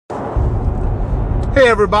Hey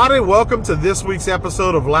everybody, welcome to this week's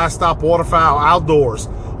episode of Last Stop Waterfowl Outdoors.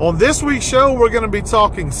 On this week's show, we're going to be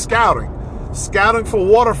talking scouting for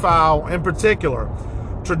waterfowl in particular.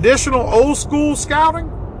 Traditional old school scouting,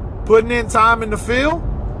 putting in time in the field,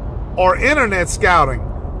 or internet scouting.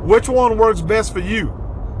 Which one works best for you?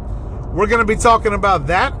 We're going to be talking about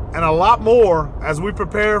that and a lot more as we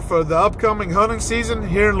prepare for the upcoming hunting season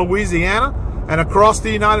here in Louisiana and across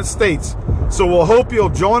the United States. So we'll hope you'll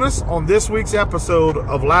join us on this week's episode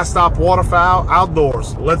of Last Stop Waterfowl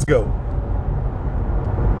Outdoors. Let's go.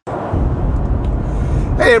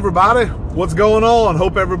 Hey everybody, what's going on?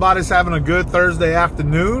 Hope everybody's having a good Thursday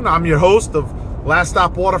afternoon. I'm your host of Last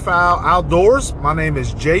Stop Waterfowl Outdoors. My name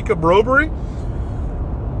is Jacob Robery.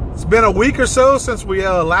 It's been a week or so since we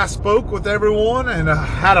last spoke with everyone and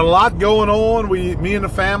had a lot going on. Me and the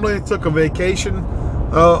family took a vacation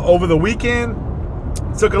over the weekend.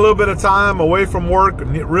 Took a little bit of time away from work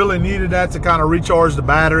and really needed that to kind of recharge the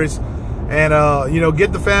batteries and,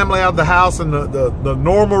 get the family out of the house and the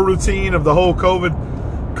normal routine of the whole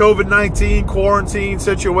COVID-19 quarantine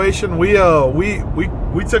situation. We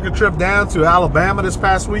took a trip down to Alabama this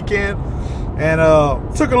past weekend and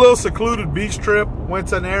took a little secluded beach trip. Went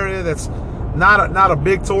to an area that's not a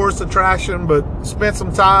big tourist attraction, but spent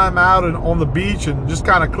some time out on the beach and just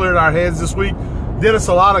kind of cleared our heads this week. Did us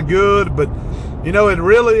a lot of good, but it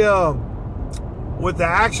really, with the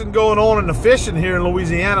action going on in the fishing here in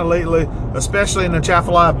Louisiana lately, especially in the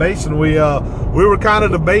Atchafalaya Basin, we were kind of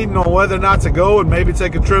debating on whether or not to go and maybe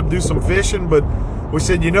take a trip, do some fishing. But we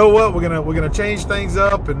said, you know what, we're gonna change things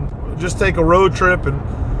up and just take a road trip. And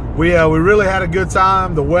we really had a good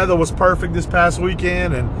time. The weather was perfect this past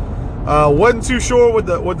weekend, and wasn't too sure what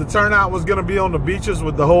the turnout was going to be on the beaches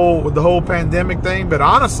with the whole pandemic thing. But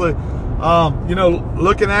honestly,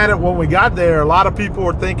 looking at it when we got there, a lot of people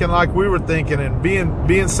were thinking like we were thinking, and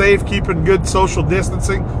being safe, keeping good social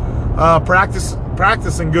distancing,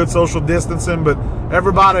 practicing good social distancing. But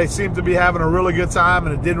everybody seemed to be having a really good time,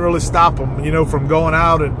 and it didn't really stop them, from going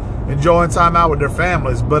out and enjoying time out with their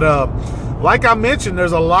families. But like I mentioned,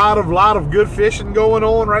 there's a lot of good fishing going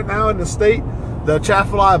on right now in the state. The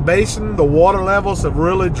Atchafalaya Basin, the water levels have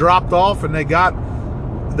really dropped off, and they got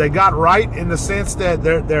right in the sense that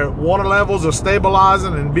their water levels are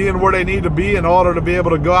stabilizing and being where they need to be in order to be able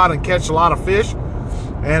to go out and catch a lot of fish.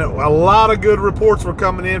 And a lot of good reports were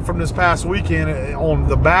coming in from this past weekend on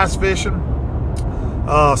the bass fishing.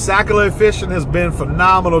 Sac-a-lait fishing has been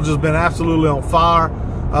phenomenal, just been absolutely on fire.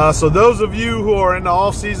 So those of you who are in the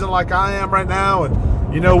off season like I am right now, and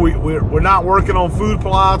we're not working on food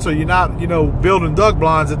plots, or you're not building duck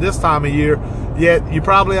blinds at this time of year, yet you're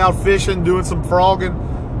probably out fishing, doing some frogging,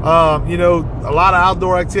 a lot of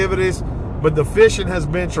outdoor activities. But the fishing has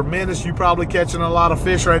been tremendous. You're probably catching a lot of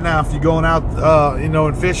fish right now if you're going out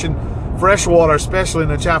and fishing freshwater, especially in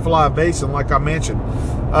the Atchafalaya Basin, like I mentioned.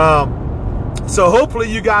 So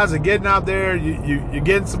hopefully you guys are getting out there, you're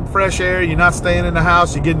getting some fresh air, you're not staying in the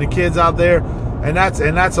house, you're getting the kids out there, and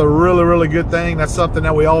that's a really, really good thing. That's something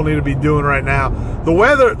that we all need to be doing right now. The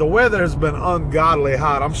weather has been ungodly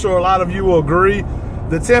hot. I'm sure a lot of you will agree.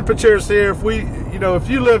 The temperatures here, if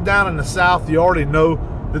you live down in the South, you already know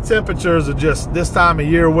the temperatures are just this time of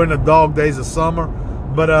year. We're in the dog days of summer.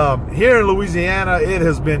 But here in Louisiana, it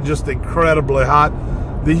has been just incredibly hot.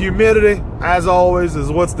 The humidity, as always,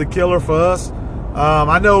 is what's the killer for us.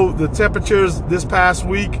 I know the temperatures this past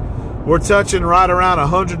week, we're touching right around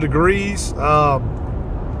 100 degrees.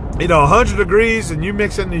 100 degrees, and you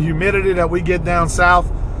mix in the humidity that we get down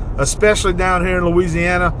south, especially down here in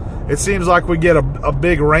Louisiana, it seems like we get a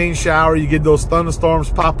big rain shower. You get those thunderstorms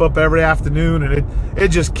pop up every afternoon, and it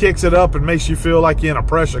just kicks it up and makes you feel like you're in a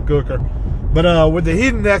pressure cooker. But with the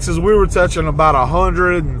heat indexes, we were touching about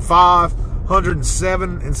 105,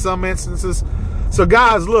 107 in some instances. So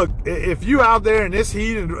guys, look, if you out there in this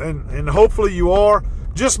heat, and hopefully you are,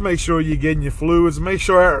 just make sure you're getting your fluids. Make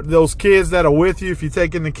sure those kids that are with you, if you're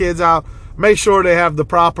taking the kids out, make sure they have the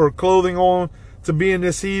proper clothing on to be in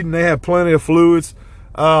this heat, and they have plenty of fluids.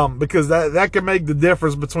 Because that can make the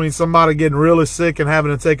difference between somebody getting really sick and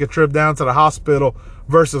having to take a trip down to the hospital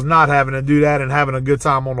versus not having to do that and having a good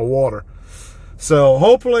time on the water. So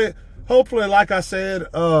hopefully, like I said,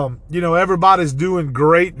 everybody's doing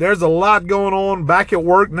great. There's a lot going on back at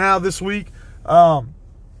work now this week.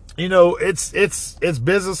 It's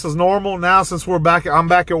business as normal now since I'm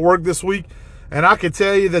back at work this week, and I can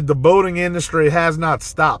tell you that the boating industry has not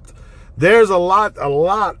stopped. There's a lot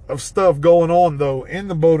of stuff going on though in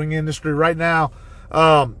the boating industry right now.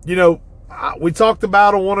 we talked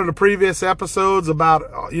about on one of the previous episodes about,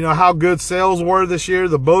 how good sales were this year,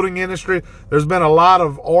 the boating industry. There's been a lot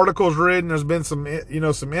of articles written. There's been some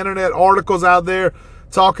internet articles out there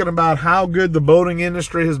talking about how good the boating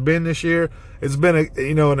industry has been this year. It's been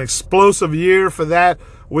an explosive year for that.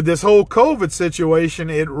 With this whole COVID situation,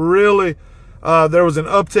 it really, there was an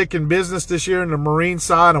uptick in business this year in the marine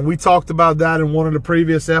side, and we talked about that in one of the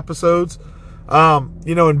previous episodes.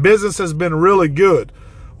 And business has been really good.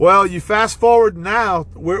 Well, you fast forward now,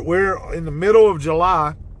 we're in the middle of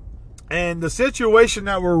July, and the situation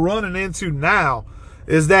that we're running into now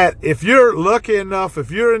is that if you're lucky enough, if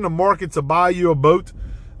you're in the market to buy you a boat,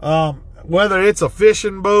 whether it's a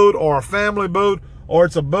fishing boat or a family boat, or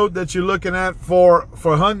it's a boat that you're looking at for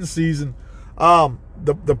hunting season,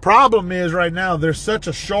 the problem is right now there's such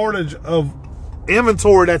a shortage of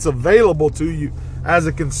inventory that's available to you as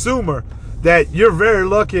a consumer that you're very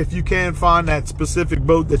lucky if you can find that specific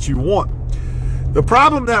boat that you want. The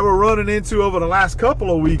problem that we're running into over the last couple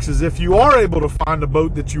of weeks is if you are able to find a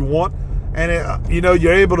boat that you want, and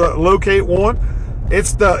you're able to locate one,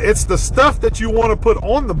 it's the stuff that you want to put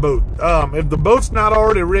on the boat. If the boat's not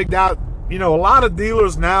already rigged out, a lot of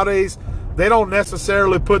dealers nowadays, they don't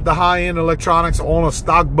necessarily put the high-end electronics on a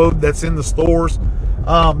stock boat that's in the stores,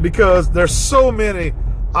 because there's so many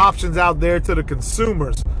options out there to the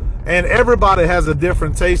consumers. And everybody has a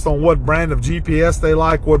different taste on what brand of GPS they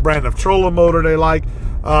like, what brand of trolling motor they like.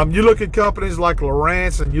 You look at companies like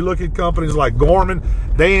Lowrance and you look at companies like Gorman.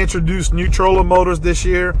 They introduced new trolling motors this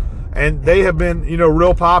year, and they have been,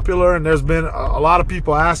 real popular, and there's been a lot of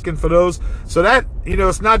people asking for those. So that,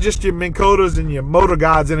 it's not just your Minn Kotas and your Motor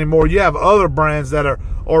Guides anymore. You have other brands that are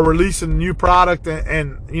releasing new product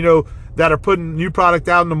and that are putting new product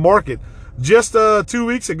out in the market. Just 2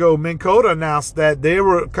 weeks ago, Minn Kota announced that they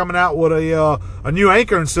were coming out with a new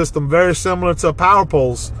anchoring system very similar to a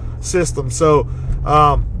PowerPole's system. So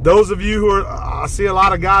those of you I see a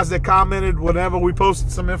lot of guys that commented whenever we posted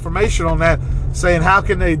some information on that, saying how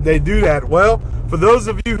can they do that? Well, for those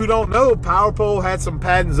of you who don't know, PowerPole had some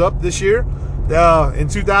patents up this year. In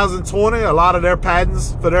 2020, a lot of their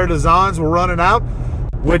patents for their designs were running out,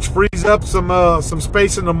 which frees up some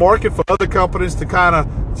space in the market for other companies to kind of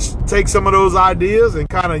take some of those ideas and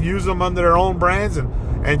kind of use them under their own brands and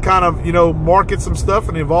kind of, market some stuff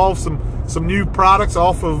and evolve some new products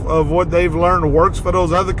off of what they've learned works for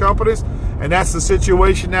those other companies. And that's the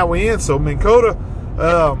situation that we're in. So Minn Kota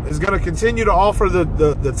is going to continue to offer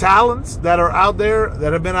the Talons that are out there,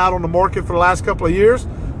 that have been out on the market for the last couple of years,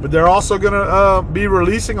 but they're also going to be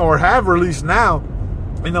releasing, or have released now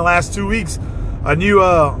in the last 2 weeks, a new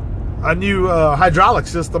hydraulic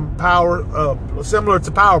system similar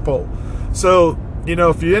to PowerPole. So,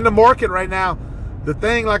 if you're in the market right now, the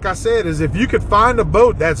thing, like I said, is if you could find a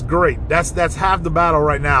boat, that's great. That's half the battle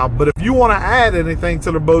right now. But if you want to add anything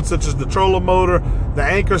to the boat, such as the trolling motor, the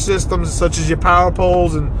anchor systems, such as your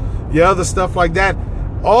PowerPoles and your other stuff like that,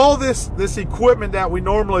 all this equipment that we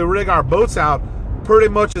normally rig our boats out pretty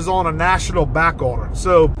much is on a national back order.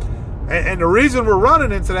 So, and the reason we're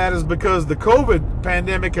running into that is because the COVID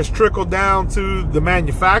pandemic has trickled down to the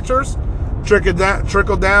manufacturers, trickled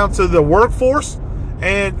down to the workforce,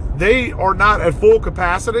 and they are not at full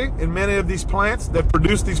capacity in many of these plants that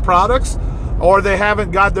produce these products, or they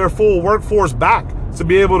haven't got their full workforce back to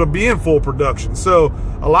be able to be in full production. So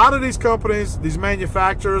a lot of these companies, these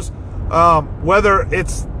manufacturers, whether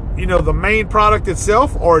it's the main product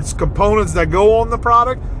itself or it's components that go on the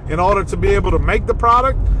product in order to be able to make the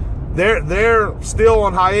product, they're still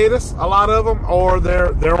on hiatus, a lot of them, or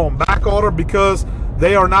they're on back order because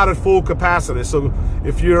they are not at full capacity. So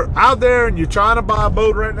if you're out there and you're trying to buy a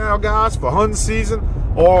boat right now, guys, for hunting season,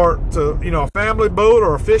 or to a family boat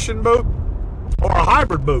or a fishing boat or a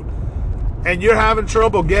hybrid boat, and you're having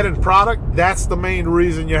trouble getting product, that's the main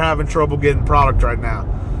reason you're having trouble getting product right now.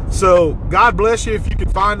 So God bless you if you can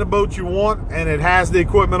find the boat you want and it has the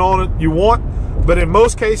equipment on it you want. But in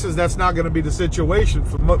most cases, that's not going to be the situation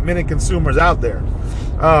for many consumers out there.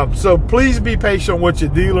 So please be patient with your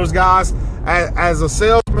dealers, guys. As a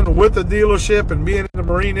salesman with a dealership and being in the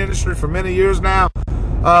marine industry for many years now,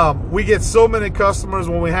 we get so many customers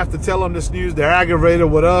when we have to tell them this news, they're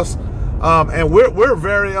aggravated with us. And we're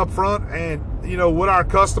very upfront, and with our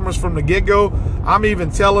customers from the get-go. I'm even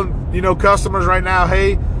telling customers right now,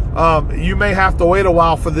 hey, you may have to wait a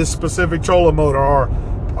while for this specific trolling motor,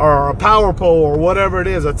 or a power pole, or whatever it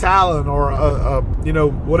is, a Talon, or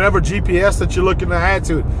whatever GPS that you're looking to add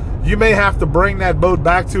to it. You may have to bring that boat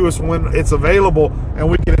back to us when it's available and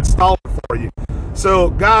we can install it for you. So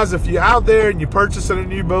guys, if you're out there and you're purchasing a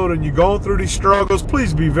new boat and you're going through these struggles,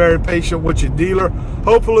 please be very patient with your dealer.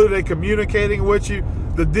 Hopefully they're communicating with you.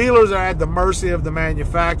 The dealers are at the mercy of the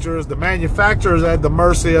manufacturers. The manufacturers are at the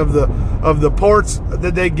mercy of the ports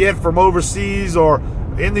that they get from overseas or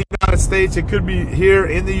in the United States. It could be here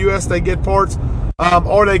in the U.S. they get parts,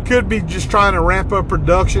 or they could be just trying to ramp up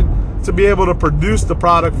production to be able to produce the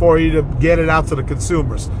product for you to get it out to the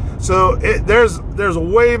consumers. So there's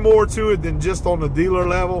way more to it than just on the dealer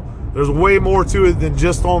level. There's way more to it than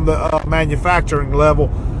just on the manufacturing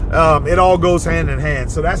level. It all goes hand in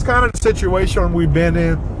hand. So that's kind of the situation we've been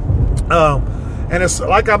in. And it's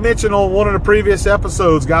like I mentioned on one of the previous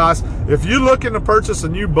episodes, guys, if you're looking to purchase a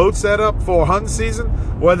new boat setup for hunting season,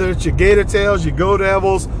 whether it's your Gator Tails, your Go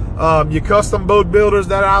Devils, your custom boat builders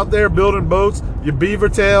that are out there building boats, your Beaver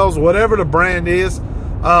Tails, whatever the brand is,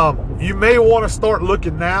 you may want to start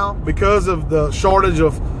looking now because of the shortage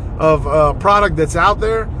of product that's out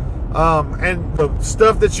there. And the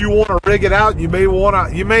stuff that you want to rig it out, you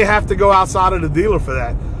may have to go outside of the dealer for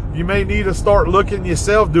that. You may need to start looking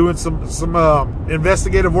yourself, doing some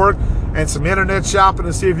investigative work and some internet shopping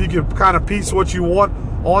to see if you can kind of piece what you want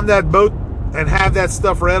on that boat and have that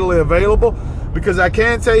stuff readily available. Because I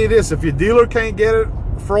can tell you this, if your dealer can't get it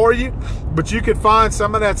for you, but you can find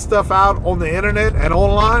some of that stuff out on the internet and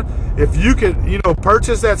online, if you could,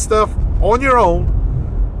 purchase that stuff on your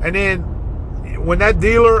own, and then when that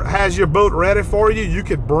dealer has your boat ready for you, you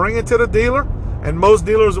could bring it to the dealer, and most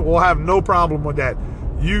dealers will have no problem with that.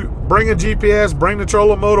 You bring a GPS, bring the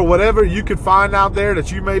trolling motor, whatever you could find out there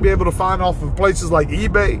that you may be able to find off of places like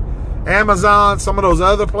eBay, Amazon, some of those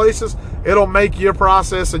other places. It'll make your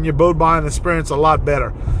process and your boat buying experience a lot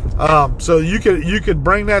better. So you could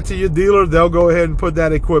bring that to your dealer. They'll go ahead and put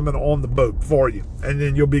that equipment on the boat for you, and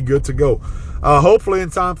then you'll be good to go. Hopefully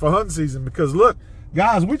in time for hunting season, because look,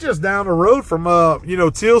 guys, we just down the road from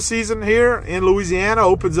teal season here in Louisiana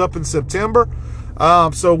opens up in September.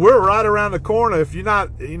 So we're right around the corner. If you're not,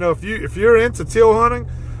 if you're into teal hunting,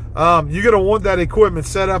 you're gonna want that equipment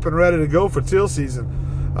set up and ready to go for teal season.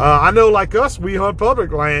 I know, like us, we hunt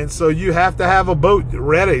public land, so you have to have a boat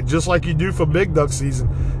ready, just like you do for big duck season.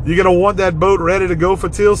 You're gonna want that boat ready to go for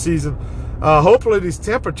teal season. Hopefully these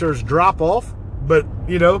temperatures drop off, but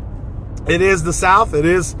it is the South, it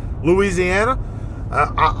is Louisiana.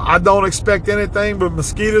 I don't expect anything but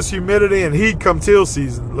mosquitoes, humidity, and heat come teal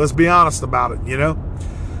season. Let's be honest about it,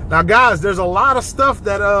 Now, guys, there's a lot of stuff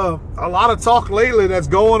that, a lot of talk lately that's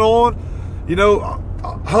going on.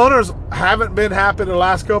 Hunters haven't been happy the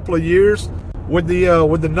last couple of years with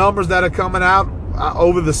the numbers that are coming out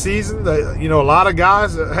over the season. A lot of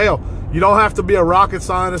guys, hell, you don't have to be a rocket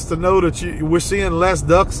scientist to know that we're seeing less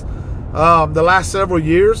ducks the last several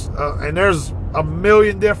years, and there's a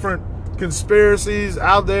million different conspiracies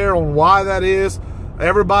out there on why that is.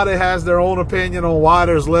 Everybody has their own opinion on why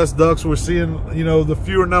there's less ducks. We're seeing, the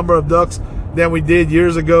fewer number of ducks than we did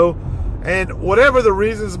years ago. And whatever the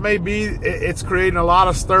reasons may be, it's creating a lot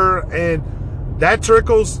of stir, and that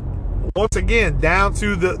trickles once again down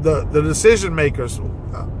to the decision makers.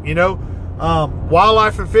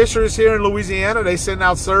 Wildlife and Fisheries here in Louisiana, they send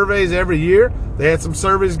out surveys every year. They had some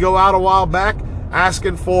surveys go out a while back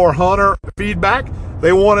asking for hunter feedback.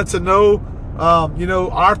 They wanted to know,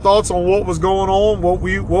 our thoughts on what was going on, what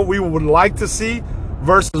we would like to see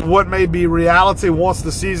versus what may be reality once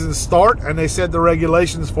the season start, and they set the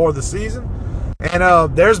regulations for the season.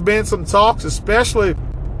 And there's been some talks, especially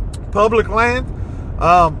public land,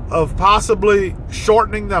 of possibly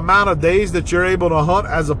shortening the amount of days that you're able to hunt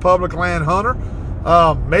as a public land hunter.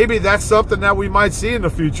 Maybe that's something that we might see in the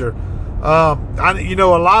future. A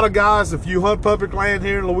lot of guys, if you hunt public land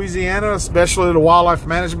here in Louisiana, especially the wildlife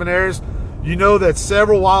management areas, that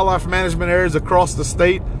several wildlife management areas across the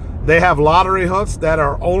state, they have lottery hunts that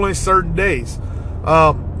are only certain days.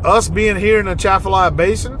 Us being here in the Atchafalaya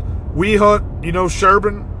Basin, we hunt,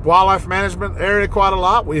 Sherburne Wildlife Management Area quite a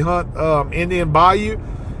lot. We hunt Indian Bayou.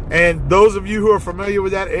 And those of you who are familiar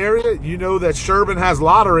with that area, that Sherburne has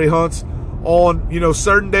lottery hunts on,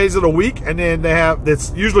 certain days of the week. And then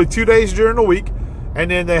that's usually 2 days during the week.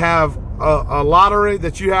 And then they have a lottery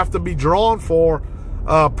that you have to be drawn for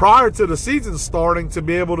prior to the season starting to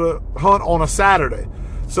be able to hunt on a Saturday.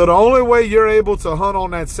 So the only way you're able to hunt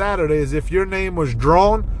on that Saturday is if your name was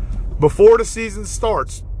drawn before the season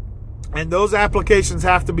starts. And those applications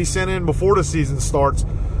have to be sent in before the season starts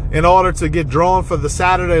in order to get drawn for the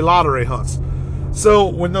Saturday lottery hunts. So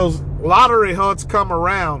when those lottery hunts come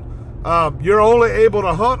around, you're only able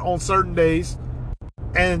to hunt on certain days.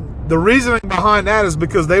 And the reasoning behind that is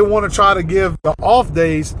because they want to try to give the off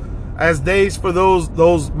days as days for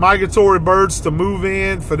those migratory birds to move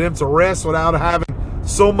in, for them to rest without having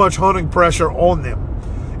so much hunting pressure on them.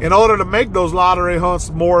 In order to make those lottery hunts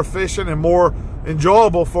more efficient and more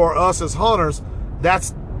enjoyable for us as hunters,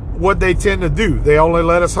 that's what they tend to do. They only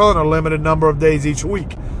let us hunt a limited number of days each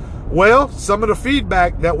week. Well, some of the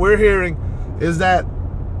feedback that we're hearing is that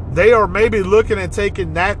they are maybe looking at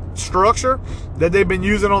taking that structure that they've been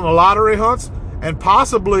using on the lottery hunts and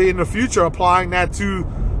possibly in the future applying that to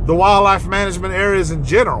the wildlife management areas in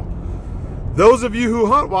general. Those of you who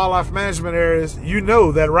hunt wildlife management areas, you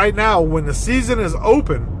know that right now when the season is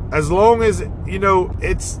open, as long as, you know,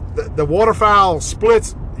 it's the waterfowl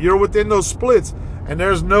splits, you're within those splits, and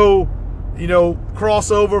there's no, you know,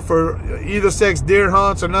 crossover for either sex deer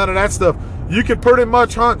hunts or none of that stuff, you could pretty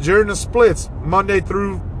much hunt during the splits Monday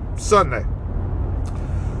through Sunday.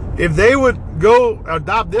 If they would go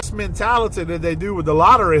adopt this mentality that they do with the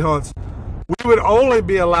lottery hunts, we would only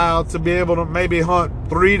be allowed to be able to maybe hunt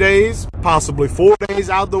 3 days, possibly 4 days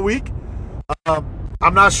out the week.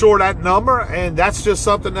 I'm not sure that number, and that's just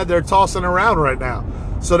something that they're tossing around right now.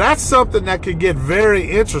 So that's something that could get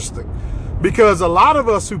very interesting, because a lot of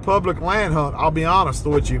us who public land hunt, I'll be honest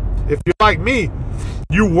with you, if you're like me,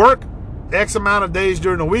 you work X amount of days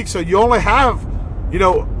during the week, so you only have, you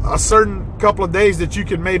know, a certain couple of days that you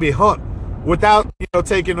can maybe hunt without, you know,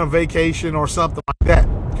 taking a vacation or something like that.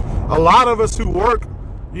 A lot of us who work,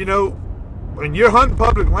 you know, when you're hunting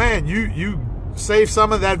public land, you save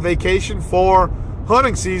some of that vacation for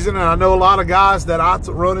hunting season. And I know a lot of guys that I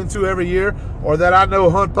run into every year or that I know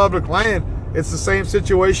hunt public land, it's the same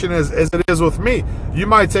situation as it is with me. You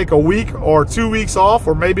might take a week or 2 weeks off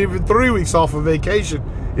or maybe even 3 weeks off of vacation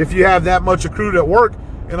if you have that much accrued at work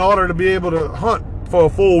in order to be able to hunt for a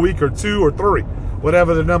full week or 2 or 3,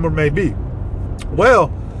 whatever the number may be. Well,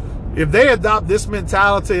 if they adopt this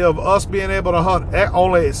mentality of us being able to hunt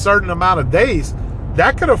only a certain amount of days,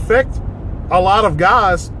 that could affect a lot of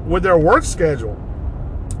guys with their work schedule,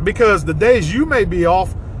 because the days you may be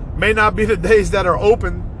off may not be the days that are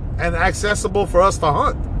open and accessible for us to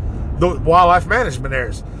hunt the wildlife management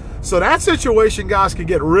areas. So that situation, guys, could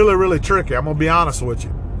get really, really tricky. I'm going to be honest with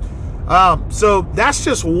you. So that's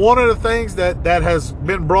just one of the things that has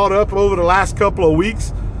been brought up over the last couple of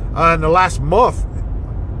weeks and the last month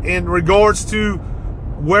in regards to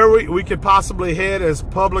where we could possibly head as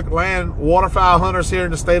public land waterfowl hunters here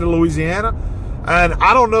in the state of Louisiana. And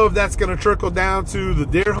I don't know if that's going to trickle down to the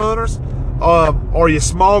deer hunters or your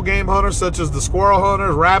small game hunters such as the squirrel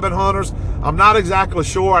hunters, rabbit hunters. I'm not exactly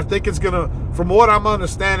sure. I think it's going to, from what I'm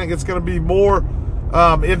understanding, it's going to be more,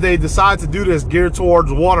 if they decide to do this, geared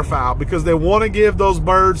towards waterfowl, because they want to give those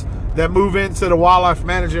birds that move into the wildlife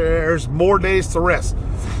management areas more days to rest.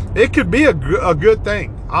 It could be a good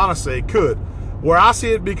thing. Honestly, it could. Where I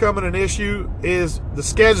see it becoming an issue is the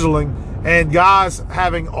scheduling and guys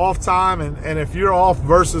having off time, and if you're off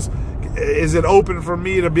versus is it open for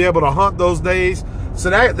me to be able to hunt those days. So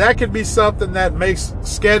that could be something that makes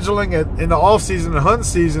scheduling in the off season, the hunting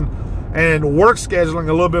season, and work scheduling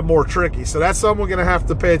a little bit more tricky. So that's something we're going to have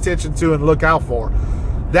to pay attention to and look out for.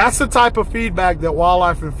 That's the type of feedback that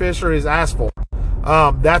Wildlife and Fisheries asked for.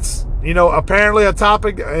 That's, you know, apparently a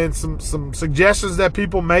topic and some suggestions that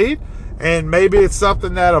people made, and maybe it's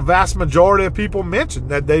something that a vast majority of people mentioned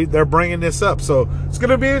that they're bringing this up. So it's going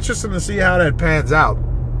to be interesting to see how that pans out.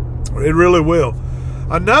 It really will.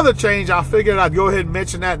 Another change, I figured I'd go ahead and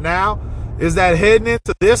mention that now, is that heading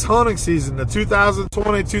into this hunting season, the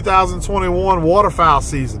 2020-2021 waterfowl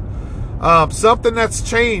season, something that's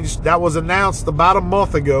changed that was announced about a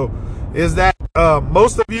month ago is that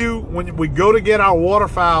most of you, when we go to get our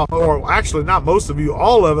waterfowl, or actually not most of you,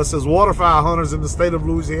 all of us as waterfowl hunters in the state of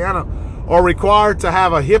Louisiana are required to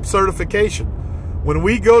have a HIP certification. When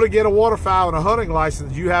we go to get a waterfowl and a hunting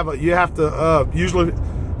license, you have to usually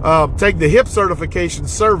take the HIP certification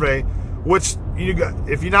survey, which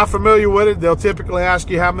if you're not familiar with it, they'll typically ask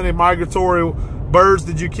you how many migratory birds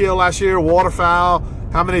did you kill last year, waterfowl,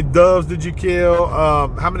 how many doves did you kill,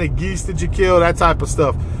 how many geese did you kill, that type of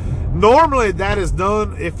stuff. Normally that is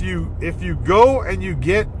done if you go and you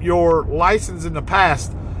get your license in the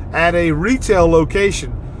past at a retail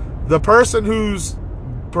location. The person who's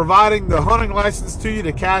providing the hunting license to you,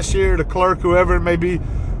 the cashier, the clerk, whoever it may be,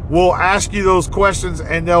 will ask you those questions,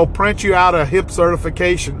 and they'll print you out a HIP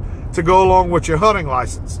certification to go along with your hunting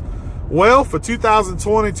license. Well, for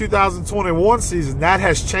 2020-2021 season, that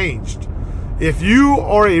has changed. If you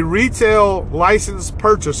are a retail license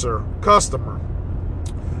purchaser, customer,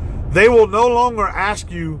 they will no longer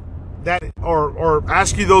ask you that or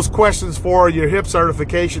ask you those questions for your HIP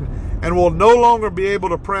certification, and will no longer be able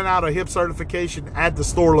to print out a HIP certification at the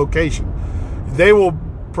store location. They will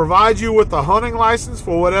provide you with a hunting license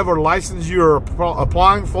for whatever license you're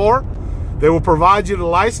applying for. They will provide you the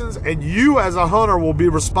license, and you as a hunter will be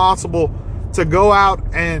responsible to go out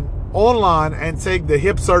and online and take the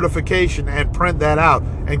HIP certification and print that out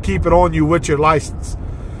and keep it on you with your license.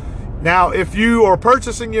 Now, if you are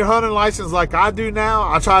purchasing your hunting license like I do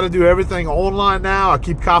now, I try to do everything online now. I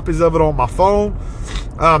keep copies of it on my phone.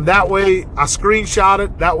 That way, I screenshot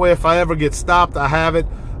it. That way, if I ever get stopped, I have it.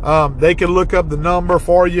 They can look up the number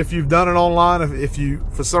for you if you've done it online. If you,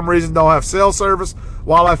 for some reason, don't have cell service,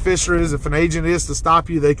 Wildlife Fisheries, if an agent is to stop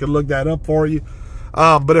you, they can look that up for you.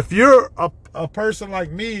 But if you're a person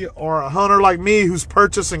like me or a hunter like me who's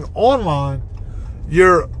purchasing online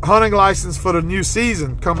your hunting license for the new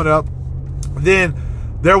season coming up, then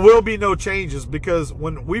there will be no changes, because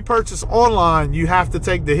when we purchase online, you have to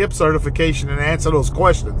take the HIP certification and answer those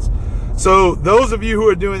questions. So those of you who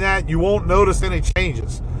are doing that, you won't notice any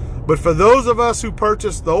changes. But for those of us who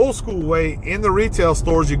purchase the old school way in the retail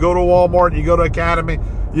stores, you go to Walmart, you go to Academy,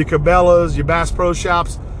 your Cabela's, your Bass Pro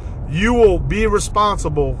Shops, you will be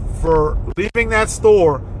responsible for leaving that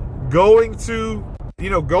store, going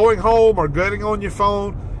home or getting on your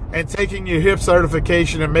phone and taking your HIP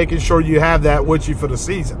certification and making sure you have that with you for the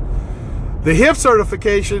season. The HIP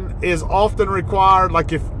certification is often required,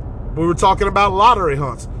 like if we were talking about lottery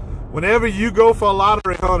hunts. Whenever you go for a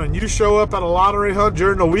lottery hunt and you show up at a lottery hunt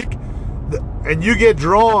during the week and you get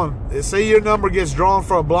drawn, say your number gets drawn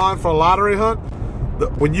for a blind for a lottery hunt,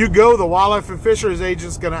 when you go, the Wildlife and Fisheries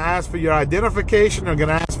agent's going to ask for your identification, they're going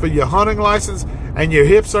to ask for your hunting license and your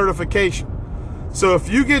HIP certification. So if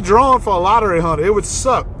you get drawn for a lottery hunt, it would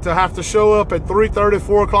suck to have to show up at 3:30,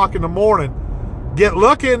 4 o'clock in the morning, get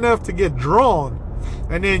lucky enough to get drawn,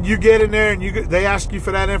 and then you get in there and they ask you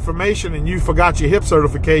for that information and you forgot your HIP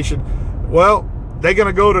certification. Well, they're going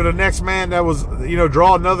to go to the next man that was,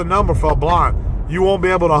 draw another number for a blind. You won't be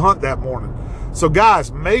able to hunt that morning. So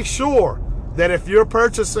guys, make sure that if you're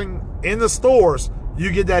purchasing in the stores,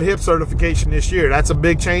 you get that HIP certification this year. That's a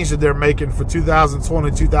big change that they're making for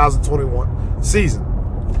 2020-2021 season.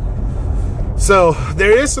 So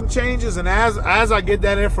there is some changes, and as I get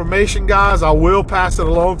that information, guys, I will pass it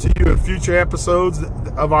along to you in future episodes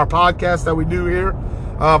of our podcast that we do here.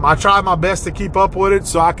 I try my best to keep up with it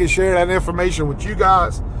so I can share that information with you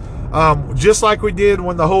guys. Just like we did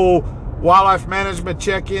when the whole wildlife management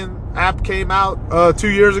check-in app came out 2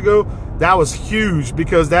 years ago. That was huge,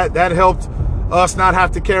 because that helped us not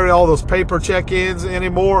have to carry all those paper check-ins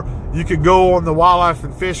anymore. You could go on the Wildlife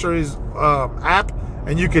and Fisheries app,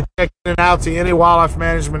 and you could check in and out to any wildlife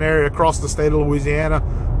management area across the state of Louisiana,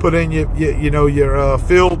 put in your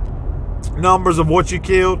field numbers of what you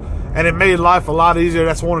killed, and it made life a lot easier.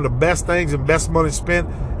 That's one of the best things and best money spent,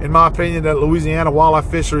 in my opinion, that Louisiana Wildlife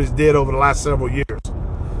Fisheries did over the last several years.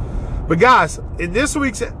 But guys, in this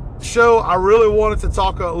week's show, I really wanted to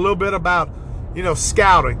talk a little bit about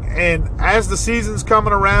scouting. And as the season's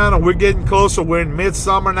coming around and we're getting closer, we're in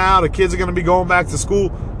midsummer now, the kids are going to be going back to school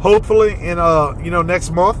hopefully in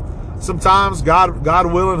next month sometimes,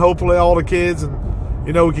 God willing, hopefully all the kids, and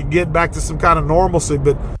we can get back to some kind of normalcy.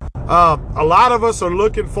 But a lot of us are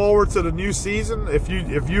looking forward to the new season. If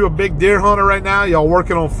you're a big deer hunter right now, y'all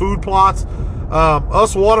working on food plots,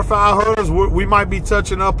 us waterfowl hunters, we might be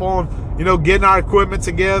touching up on getting our equipment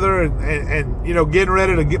together and getting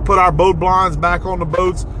ready to put our boat blinds back on the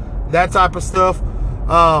boats, that type of stuff.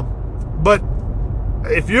 But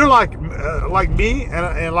if you're like me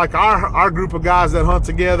and like our group of guys that hunt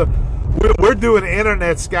together, we're doing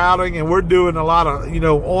internet scouting, and we're doing a lot of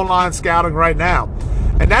online scouting right now.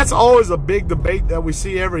 And that's always a big debate that we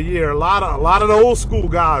see every year. A lot of the old school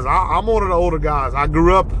guys. I'm one of the older guys. I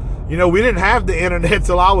grew up. We didn't have the internet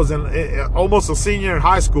till I was almost a senior in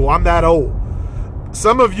high school. I'm that old.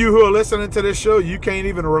 Some of you who are listening to this show, you can't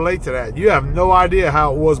even relate to that. You have no idea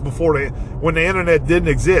how it was before when the internet didn't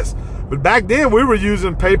exist. But back then, we were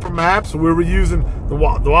using paper maps. We were using the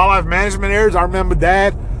wildlife management areas. I remember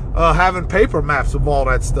Dad having paper maps of all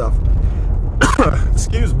that stuff.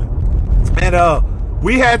 Excuse me. And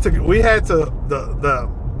we had the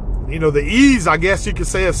ease, I guess you could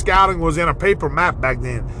say, of scouting was in a paper map back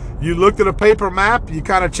then. You looked at a paper map, you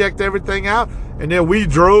kind of checked everything out, and then we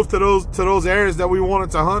drove to those areas that we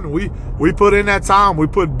wanted to hunt. We put in that time. We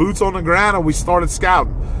put boots on the ground and we started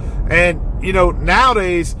scouting. And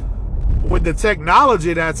nowadays, with the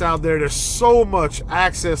technology that's out there, there's so much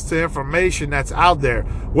access to information that's out there.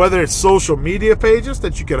 Whether it's social media pages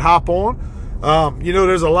that you could hop on.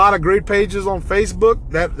 There's a lot of great pages on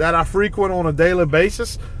Facebook that I frequent on a daily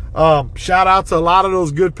basis. Shout out to a lot of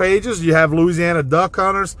those good pages. You have Louisiana Duck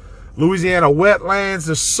Hunters, Louisiana Wetlands.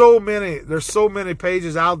 There's so many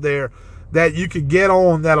pages out there that you could get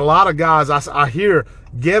on, that a lot of guys I hear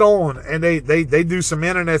get on, and they do some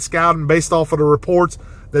internet scouting based off of the reports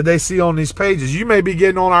that they see on these pages. You may be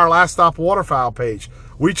getting on our Last Stop Waterfowl page.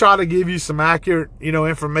 We try to give you some accurate,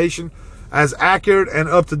 information, as accurate and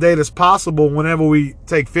up to date as possible whenever we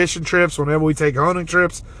take fishing trips, whenever we take hunting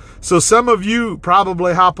trips. So some of you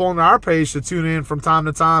probably hop on our page to tune in from time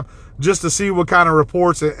to time just to see what kind of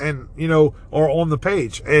reports and are on the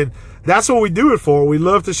page. And that's what we do it for. We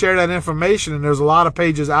love to share that information, and there's a lot of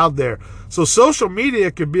pages out there. So social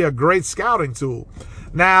media could be a great scouting tool.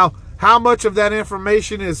 Now, how much of that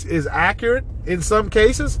information is accurate in some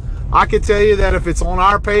cases? I can tell you that if it's on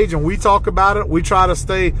our page and we talk about it, we try to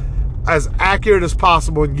stay as accurate as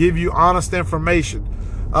possible and give you honest information.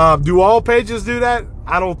 Do all pages do that?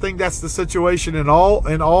 I don't think that's the situation in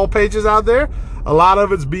all pages out there. A lot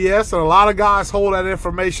of it's BS, and a lot of guys hold that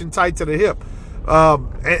information tight to the hip. I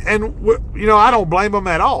don't blame them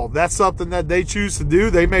at all. That's something that they choose to do.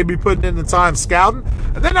 They may be putting in the time scouting,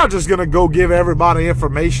 and they're not just going to go give everybody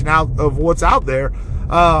information out of what's out there.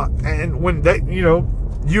 And when they,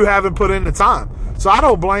 you haven't put in the time. So I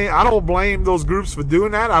don't blame those groups for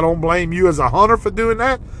doing that. I don't blame you as a hunter for doing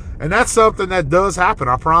that. And that's something that does happen,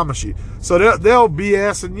 I promise you. So they'll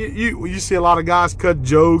BS, and you see a lot of guys cut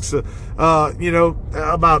jokes,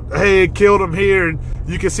 about, hey, it killed him here, and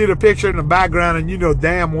you can see the picture in the background, and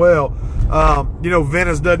damn well,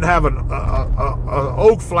 Venice doesn't have an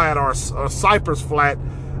oak flat or a cypress flat.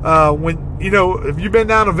 If you've been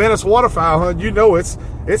down to Venice waterfowl hunt,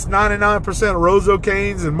 it's 99% roseau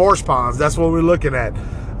canes and marsh ponds. That's what we're looking at.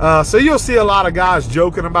 So you'll see a lot of guys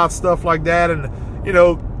joking about stuff like that, and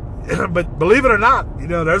but believe it or not,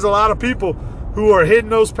 there's a lot of people who are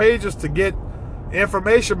hitting those pages to get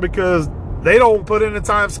information because they don't put in the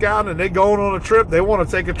time scouting, and they going on a trip. They want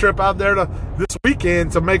to take a trip out there this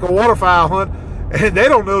weekend to make a waterfowl hunt, and they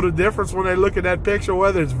don't know the difference when they look at that picture,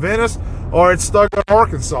 whether it's Venice or it's Stuttgart,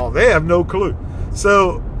 Arkansas. They have no clue.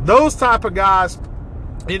 So those type of guys,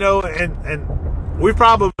 and we've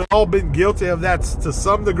probably all been guilty of that to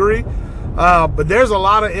some degree. But there's a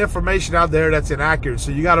lot of information out there that's inaccurate.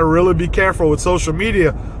 So you got to really be careful with social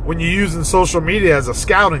media when you're using social media as a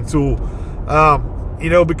scouting tool.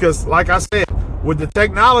 Because like I said, with the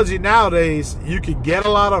technology nowadays, you can get a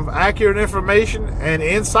lot of accurate information and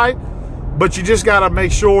insight, but you just got to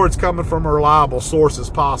make sure it's coming from a reliable source as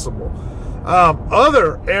possible.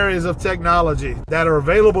 Other areas of technology that are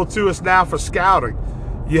available to us now for scouting,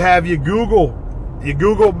 you have your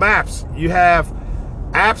Google Maps. You have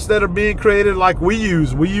apps that are being created like we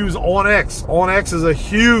use. We use OnX. OnX is a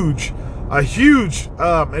huge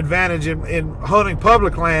advantage in hunting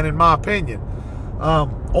public land, in my opinion.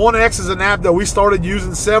 OnX is an app that we started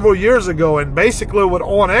using several years ago, and basically what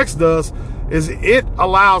OnX does is it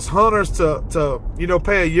allows hunters to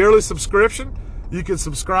pay a yearly subscription. You can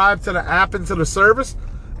subscribe to the app and to the service,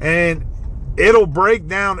 and it'll break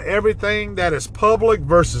down everything that is public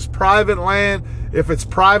versus private land. If it's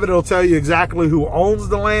private, it'll tell you exactly who owns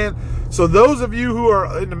the land. So those of you who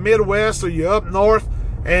are in the Midwest or you're up north,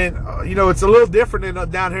 and it's a little different than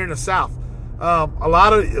down here in the South. A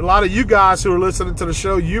lot of you guys who are listening to the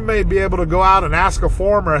show, you may be able to go out and ask a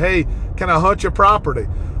farmer, hey, can I hunt your property?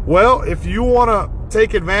 Well, if you want to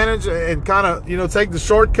take advantage and kind of take the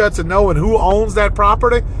shortcuts and knowing who owns that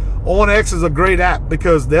property, OnX is a great app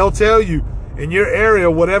because they'll tell you in your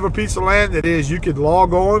area, whatever piece of land it is. You could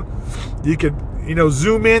log on, you could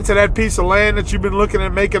zoom into that piece of land that you've been looking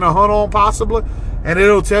at making a hunt on possibly, and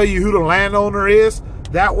it'll tell you who the landowner is.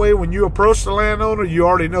 That way, when you approach the landowner, you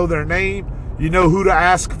already know their name, you know who to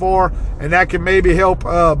ask for, and that can maybe help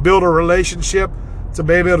build a relationship to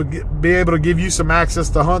be able to give you some access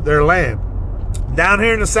to hunt their land. Down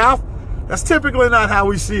here in the South, that's typically not how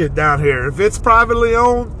we see it down here. If it's privately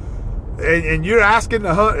owned and you're asking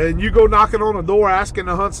to hunt, and you go knocking on the door asking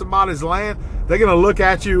to hunt somebody's land, they're going to look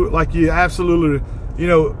at you like you absolutely,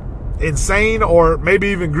 insane, or maybe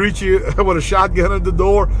even greet you with a shotgun at the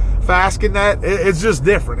door for asking that. It's just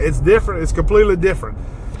different. It's different. It's completely different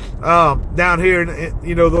down here,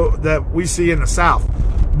 that we see in the South.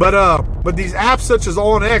 But these apps such as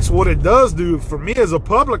OnX, what it does do for me as a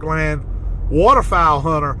public land waterfowl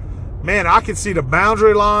hunter, man, I can see the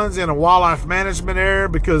boundary lines in a wildlife management area,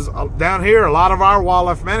 because down here, a lot of our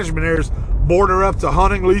wildlife management areas border up to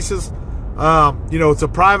hunting leases. It's a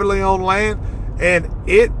privately owned land, and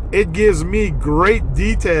it gives me great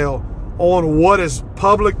detail on what is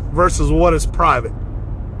public versus what is private.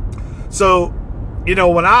 So,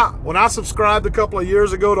 when I subscribed a couple of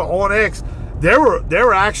years ago to OnX, there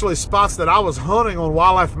were actually spots that I was hunting on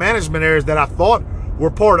wildlife management areas that I thought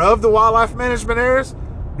were part of the wildlife management areas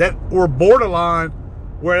that were borderline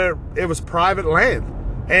where it was private land.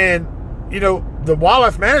 And, you know, the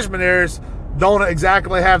wildlife management areas don't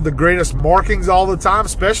exactly have the greatest markings all the time,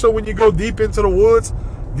 especially when you go deep into the woods,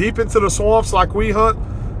 deep into the swamps like we hunt.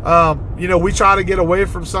 You know, we try to get away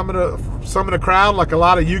from some of the crowd like a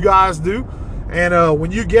lot of you guys do. And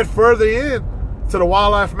when you get further in to the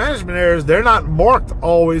wildlife management areas, they're not marked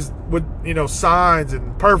always with, you know, signs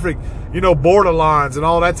and perfect, you know, border lines and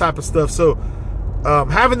all that type of stuff. So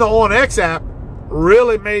having the OnX app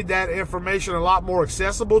really made that information a lot more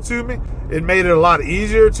accessible to me. It made it a lot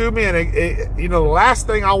easier to me. And you know, the last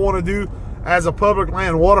thing I want to do as a public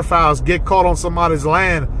land waterfowl is get caught on somebody's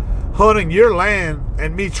land, hunting your land,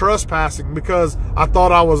 and me trespassing because I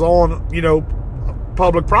thought I was on, you know,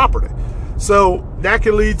 public property. So that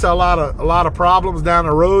can lead to a lot of problems down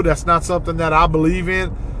the road. That's not something that I believe in.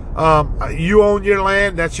 You own your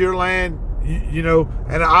land. That's your land. You know,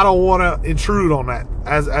 and I don't want to intrude on that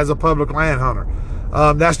as a public land hunter.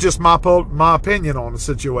 That's just my opinion on the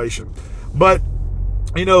situation. But,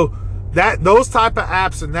 you know, those type of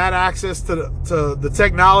apps and that access to the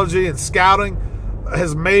technology and scouting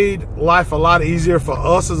has made life a lot easier for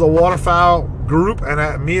us as a waterfowl group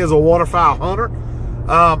and me as a waterfowl hunter.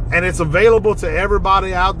 And it's available to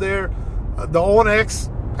everybody out there. The OnX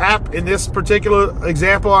app in this particular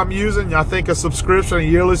example I'm using, I think a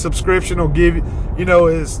yearly subscription will give you know,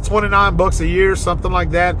 is $29 a year, something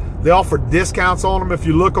like that. They offer discounts on them. If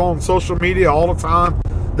you look on social media all the time,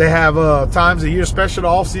 they have times a year, especially the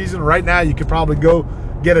off season. Right now, you could probably go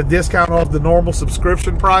get a discount off the normal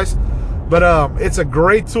subscription price. But it's a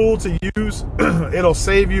great tool to use. It'll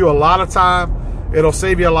save you a lot of time. It'll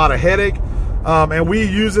save you a lot of headache. And we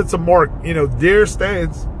use it to mark, you know, deer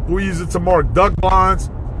stands. We use it to mark duck blinds.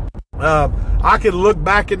 I can look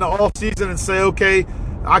back in the off season and say, okay,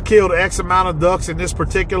 I killed X amount of ducks in this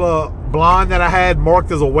particular blind that I had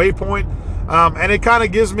marked as a waypoint. And it kind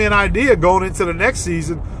of gives me an idea going into the next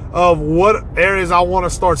season of what areas I want to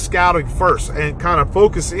start scouting first and kind of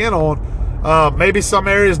focus in on. Maybe some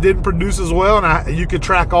areas didn't produce as well, and you can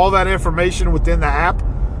track all that information within the app.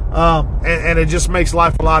 And it just makes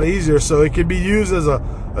life a lot easier. So it can be used as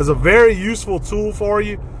a very useful tool for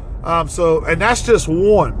you. And that's just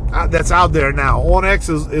one that's out there now.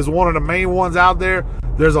 OnX is one of the main ones out there.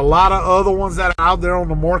 There's a lot of other ones that are out there on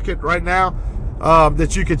the market right now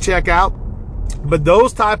that you can check out. But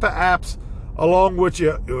those type of apps, along with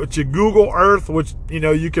your Google Earth, which, you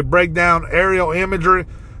know, you could break down aerial imagery,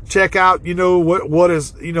 check out, you know, what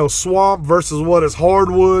is, you know, swamp versus what is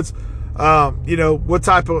hardwoods. You know, what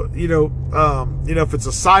type of, you know, if it's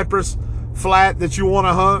a cypress flat that you want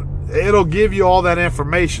to hunt, it'll give you all that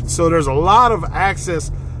information. So there's a lot of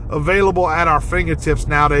access available at our fingertips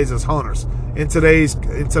nowadays as hunters in today's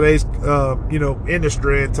you know,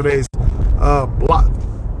 industry and today's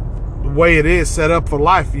way it is set up for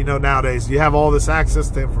life. You know, nowadays you have all this access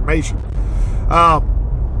to information.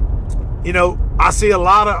 You know, I see a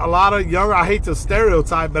lot of younger. I hate to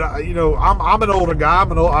stereotype, but you know, I'm an older guy.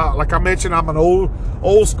 Like I mentioned, I'm an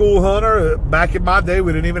old school hunter. Back in my day,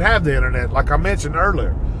 we didn't even have the internet, like I mentioned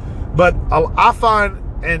earlier. But I find,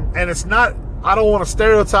 and it's not, I don't want to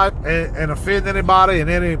stereotype and offend anybody in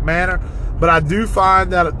any manner, but I do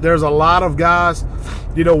find that there's a lot of guys,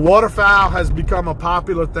 you know, waterfowl has become a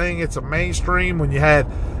popular thing. It's a mainstream. When you had,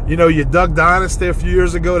 you know, your Duck Dynasty a few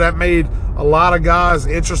years ago, that made a lot of guys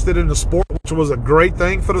interested in the sport, which was a great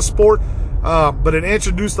thing for the sport. But it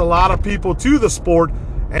introduced a lot of people to the sport,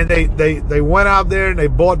 and they went out there and they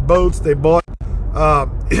bought boats, they bought,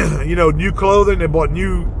 you know, new clothing, they bought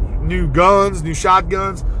new guns, new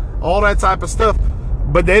shotguns, all that type of stuff.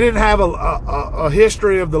 But they didn't have a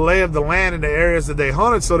history of the lay of the land in the areas that they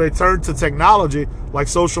hunted, so they turned to technology like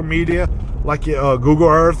social media, like Google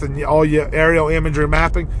Earth and all your aerial imagery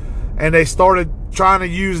mapping, and they started trying to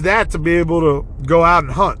use that to be able to go out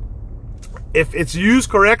and hunt. If it's used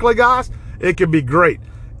correctly, guys, it can be great.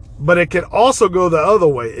 But it can also go the other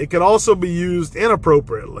way. It can also be used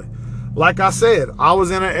inappropriately. Like I said, I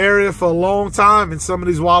was in an area for a long time in some of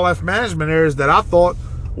these wildlife management areas that I thought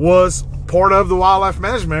was part of the wildlife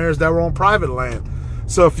management areas that were on private land.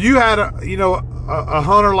 So if you had a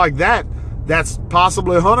hunter like that that's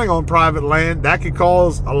possibly hunting on private land, that could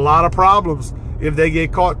cause a lot of problems if they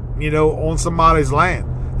get caught, you know, on somebody's land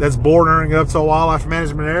that's bordering up to a wildlife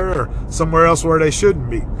management area or somewhere else where they shouldn't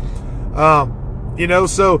be. You know,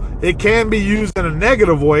 so it can be used in a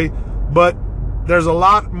negative way, but there's a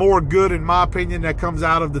lot more good, in my opinion, that comes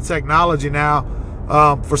out of the technology now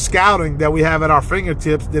for scouting that we have at our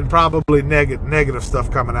fingertips than probably negative stuff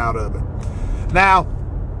coming out of it. Now,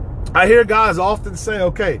 I hear guys often say,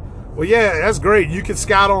 okay, well, yeah, that's great. You can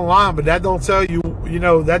scout online, but that don't tell you, you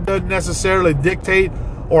know, that doesn't necessarily dictate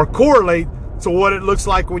or correlate to what it looks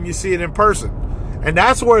like when you see it in person. And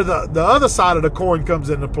that's where the other side of the coin comes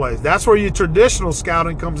into play. That's where your traditional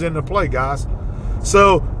scouting comes into play, guys.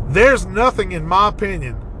 So there's nothing, in my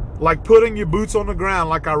opinion, like putting your boots on the ground,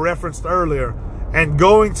 like I referenced earlier, and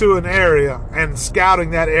going to an area and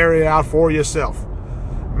scouting that area out for yourself.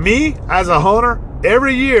 Me, as a hunter,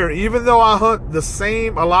 every year, even though I hunt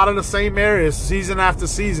a lot of the same areas season after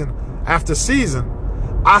season after season,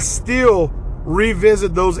 I still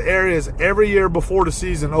revisit those areas every year before the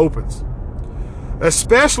season opens.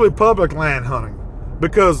 Especially public land hunting.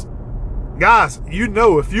 Because, guys, you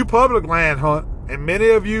know, if you public land hunt, and many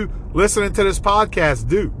of you listening to this podcast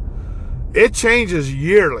do, it changes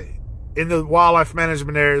yearly in the wildlife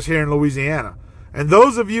management areas here in Louisiana. And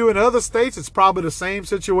those of you in other states, it's probably the same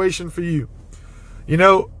situation for you. You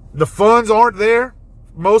know, the funds aren't there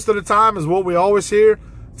most of the time, is what we always hear,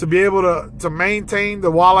 to be able to maintain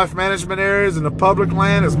the wildlife management areas and the public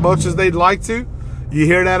land as much as they'd like to. You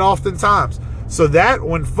hear that oftentimes. So that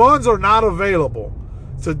when funds are not available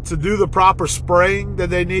to do the proper spraying that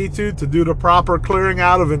they need to do the proper clearing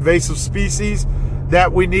out of invasive species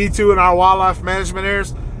that we need to in our wildlife management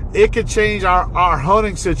areas, it could change our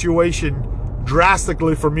hunting situation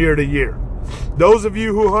drastically from year to year. Those of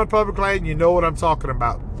you who hunt public land, you know what I'm talking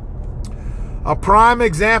about. A prime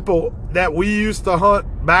example that we used to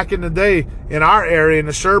hunt back in the day in our area, in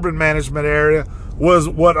the Sherburne management area, was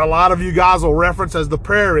what a lot of you guys will reference as the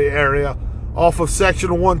prairie area off of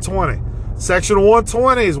Section 120. Section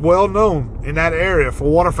 120 is well known in that area for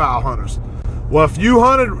waterfowl hunters. Well, if you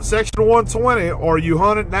hunted Section 120 or you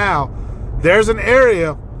hunt it now, there's an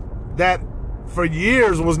area that for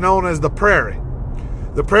years was known as the prairie.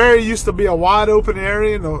 The prairie used to be a wide open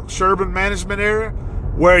area in the Sherburne management area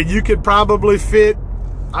where you could probably fit,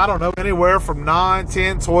 I don't know, anywhere from 9,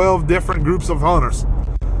 10, 12 different groups of hunters.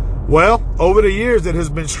 Well, over the years, it has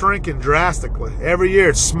been shrinking drastically. Every year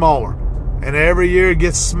it's smaller, and every year it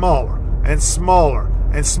gets smaller and smaller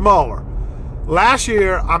and smaller. Last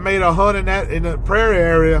year, I made a hunt in the prairie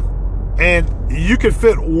area, and you could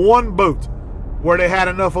fit one boat where they had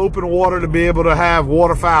enough open water to be able to have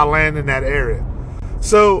waterfowl land in that area.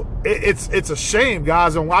 So it's a shame,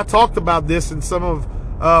 guys, and I talked about this in some of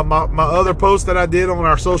my other posts that I did on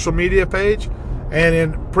our social media page, and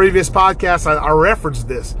in previous podcasts I referenced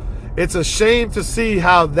this. It's a shame to see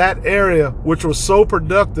how that area, which was so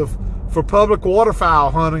productive for public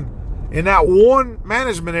waterfowl hunting, in that one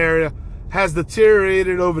management area, has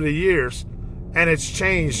deteriorated over the years, and it's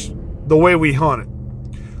changed the way we hunt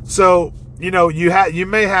it. So, you know, you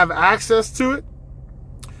may have access to it.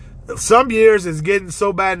 Some years it's getting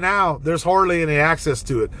so bad now, there's hardly any access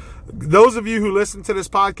to it. Those of you who listen to this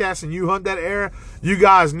podcast and you hunt that area, you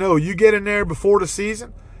guys know, you get in there before the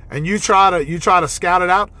season and you try to scout it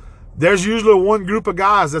out. There's usually one group of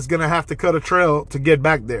guys that's going to have to cut a trail to get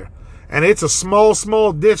back there. And it's a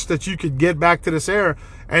small ditch that you could get back to this area.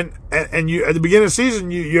 And you, at the beginning of the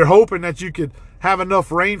season, you're hoping that you could have enough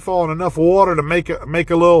rainfall and enough water to make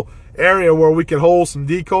a little area where we could hold some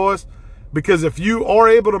decoys. Because if you are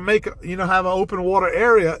able to have an open water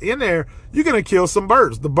area in there, you're going to kill some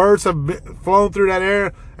birds. The birds have flown through that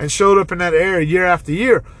area and showed up in that area year after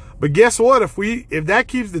year. But guess what? If that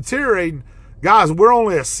keeps deteriorating, guys, we're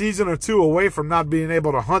only a season or two away from not being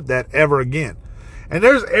able to hunt that ever again. And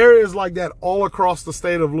there's areas like that all across the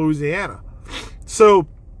state of Louisiana. So,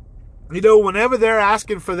 whenever they're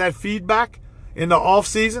asking for that feedback in the off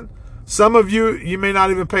season, some of you may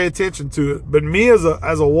not even pay attention to it. But me as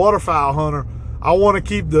a waterfowl hunter, I want to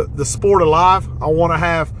keep the sport alive. I want to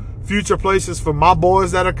have future places for my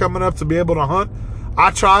boys that are coming up to be able to hunt.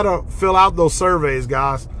 I try to fill out those surveys,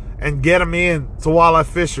 guys, and get them in to wildlife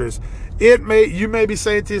fisheries. You may be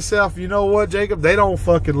saying to yourself, you know what, Jacob, they don't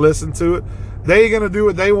fucking listen to it. They're going to do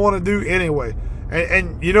what they want to do anyway.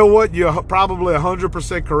 And you know what? You're probably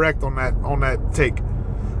 100% correct on that take.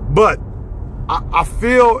 But I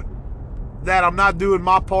feel that I'm not doing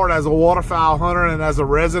my part as a waterfowl hunter and as a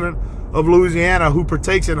resident of Louisiana who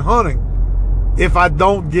partakes in hunting if I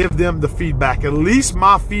don't give them the feedback. At least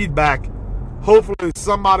my feedback, hopefully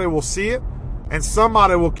somebody will see it and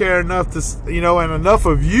somebody will care enough to, and enough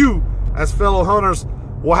of you as fellow hunters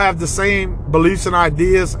will have the same beliefs and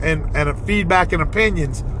ideas and feedback and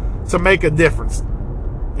opinions to make a difference.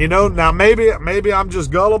 Now maybe I'm just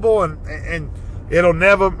gullible and it'll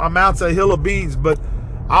never amount to a hill of beans, but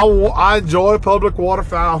I enjoy public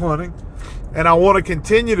waterfowl hunting, and I want to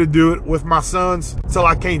continue to do it with my sons till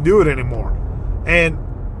I can't do it anymore. And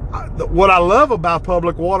what I love about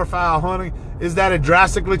public waterfowl hunting is that it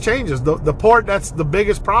drastically changes. The part that's the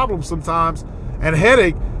biggest problem sometimes and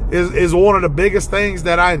headache is one of the biggest things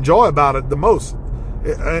that I enjoy about it the most.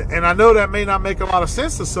 And I know that may not make a lot of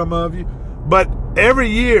sense to some of you, but every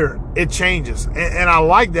year it changes. And I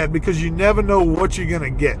like that because you never know what you're going to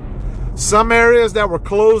get. Some areas that were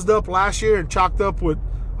closed up last year and chalked up with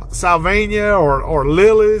Salvinia or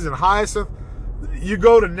lilies and hyacinth, you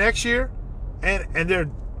go to next year and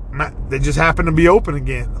they just happen to be open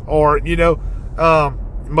again. Or,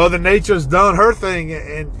 Mother Nature's done her thing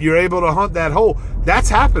and you're able to hunt that hole. That's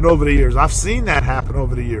happened over the years. I've seen that happen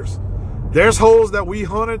over the years. There's holes that we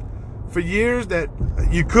hunted for years that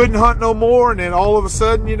you couldn't hunt no more, and then all of a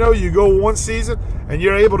sudden, you go one season and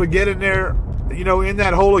you're able to get in there, in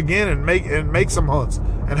that hole again and make some hunts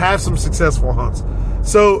and have some successful hunts.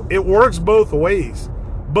 So it works both ways.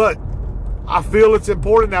 But I feel it's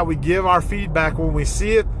important that we give our feedback when we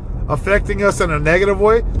see it affecting us in a negative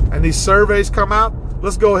way and these surveys come out.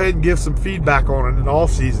 Let's go ahead and give some feedback on it in the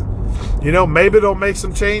off season. Maybe they'll make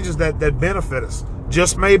some changes that benefit us.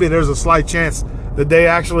 Just maybe there's a slight chance that they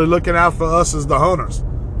actually looking out for us as the hunters,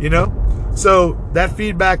 So that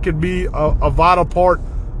feedback could be a vital part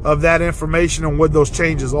of that information and what those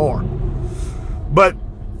changes are. But,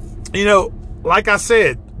 like I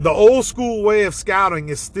said, the old school way of scouting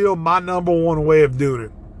is still my number one way of doing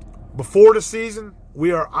it. Before the season,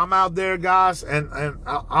 I'm out there, guys, and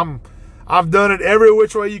I've done it every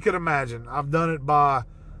which way you can imagine. I've done it by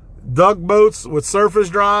duck boats with surface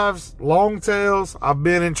drives, long tails. I've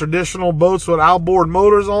been in traditional boats with outboard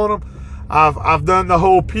motors on them. I've done the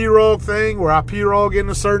whole pirogue thing where I pirogue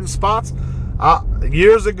into certain spots.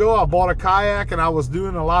 Years ago, I bought a kayak and I was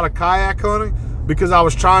doing a lot of kayak hunting because I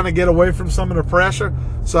was trying to get away from some of the pressure.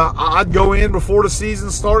 So I'd go in before the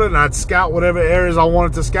season started and I'd scout whatever areas I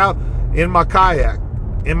wanted to scout in my kayak,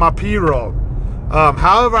 in my pirogue.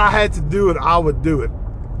 However I had to do it, I would do it.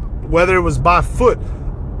 Whether it was by foot.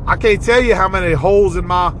 I can't tell you how many holes in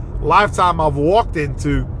my lifetime I've walked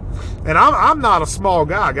into, and I'm not a small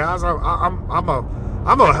guy, guys.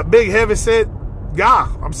 I'm a big, heavy-set guy.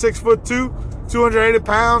 I'm 6'2", 280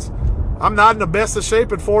 pounds. I'm not in the best of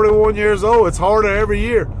shape at 41 years old. It's harder every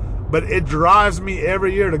year, but it drives me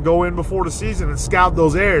every year to go in before the season and scout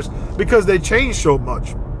those areas because they change so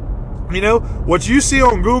much. What you see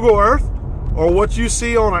on Google Earth or what you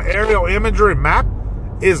see on an aerial imagery map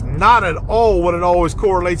is not at all what it always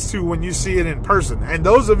correlates to when you see it in person. And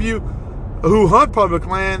those of you who hunt public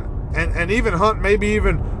land and even hunt maybe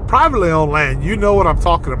even privately owned land, you know what I'm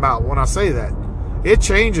talking about when I say that. It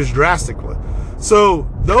changes drastically. So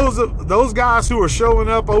those guys who are showing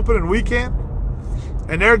up opening weekend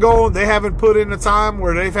and they haven't put in the time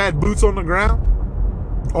where they've had boots on the ground,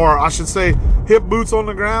 or I should say hip boots on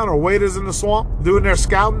the ground or waders in the swamp doing their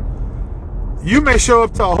scouting. You may show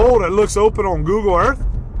up to a hole that looks open on Google Earth,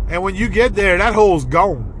 and when you get there, that hole's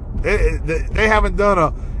gone. They haven't done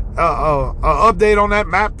a update on that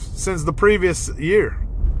map since the previous year.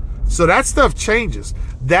 So that stuff changes.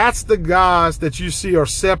 That's the guys that you see are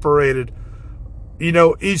separated,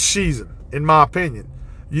 each season, in my opinion.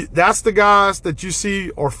 That's the guys that you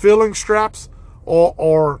see are filling straps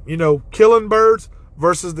or killing birds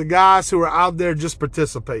versus the guys who are out there just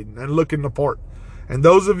participating and looking the part. And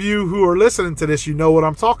those of you who are listening to this, you know what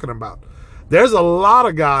I'm talking about. There's a lot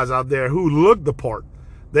of guys out there who look the part.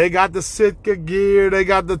 They got the Sitka gear, they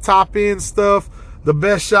got the top end stuff, the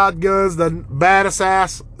best shotguns, the baddest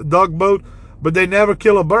ass duck boat, but they never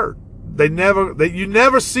kill a bird. You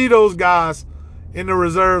never see those guys in the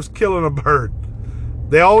reserves killing a bird.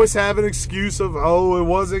 They always have an excuse of, it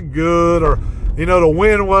wasn't good, or the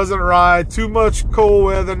wind wasn't right, too much cold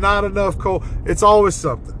weather, not enough cold. It's always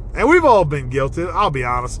something. And we've all been guilty. I'll be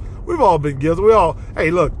honest. We've all been guilty.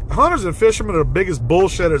 Hey, look, hunters and fishermen are the biggest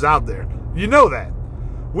bullshitters out there. You know that.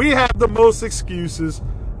 We have the most excuses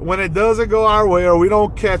when it doesn't go our way or we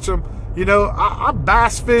don't catch them. I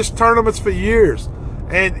bass fish tournaments for years.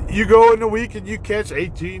 And you go in the week and you catch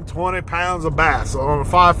 18, 20 pounds of bass on a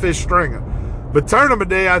 5-fish stringer. But tournament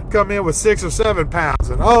day, I'd come in with 6 or 7 pounds.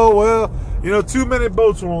 And, too many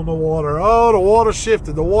boats were on the water. The water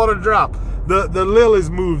shifted. The water dropped. The lilies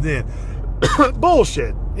moved in.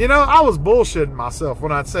 Bullshit. I was bullshitting myself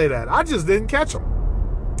when I'd say that. I just didn't catch them.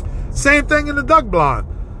 Same thing in the duck blind.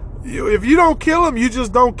 If you don't kill them, you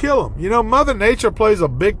just don't kill them. Mother Nature plays a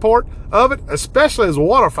big part of it, especially as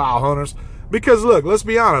waterfowl hunters. Because, look, let's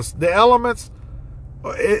be honest. The elements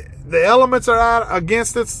are out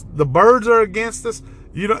against us. The birds are against us.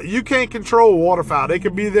 You can't control waterfowl. They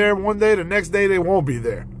could be there one day. The next day, they won't be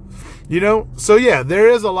there. So yeah, there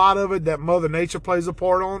is a lot of it that Mother Nature plays a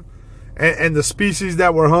part on, and the species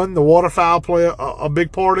that we're hunting, the waterfowl play a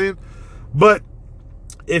big part in. But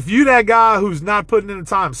if you that guy who's not putting in the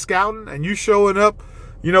time scouting and you showing up,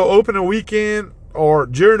 opening weekend or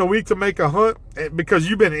during the week to make a hunt because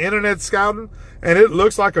you've been internet scouting and it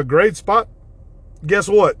looks like a great spot, guess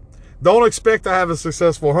what? Don't expect to have a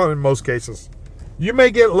successful hunt in most cases. You may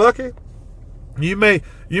get lucky. You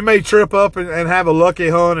may trip up and have a lucky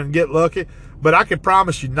hunt and get lucky, but I can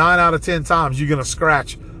promise you 9 out of 10 times you're going to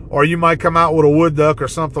scratch, or you might come out with a wood duck or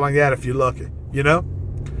something like that if you're lucky, you know?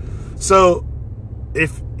 So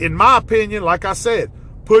if, in my opinion, like I said,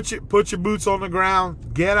 put your boots on the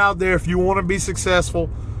ground, get out there if you want to be successful,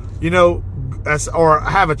 you know, or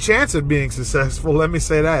have a chance at being successful, let me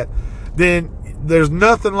say that, then there's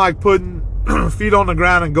nothing like putting feet on the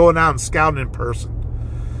ground and going out and scouting in person.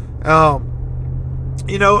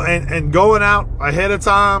 You know, and going out ahead of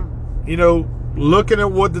time, you know, looking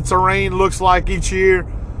at what the terrain looks like each year,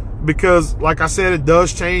 because like I said, it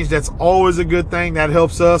does change. That's always a good thing. That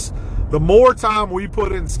helps us. The more time we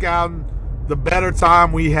put in scouting, the better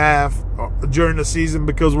time we have during the season,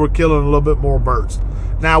 because we're killing a little bit more birds.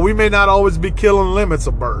 Now, we may not always be killing limits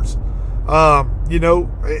of birds, you know,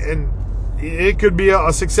 and it could be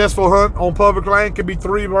a successful hunt on public land. It could be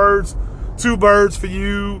 3 birds, 2 birds for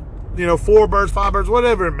you, you know, 4 birds, 5 birds,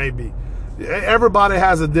 whatever it may be. Everybody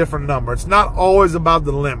has a different number. It's not always about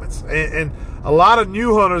the limits. And a lot of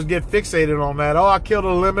new hunters get fixated on that. Oh, I killed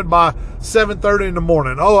a limit by 7:30 in the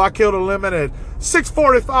morning. Oh, I killed a limit at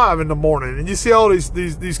 6:45 in the morning. And you see all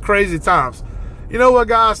these crazy times. You know what,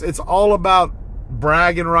 guys? It's all about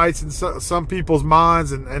bragging rights in some people's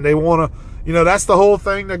minds, and they want to, you know, that's the whole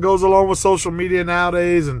thing that goes along with social media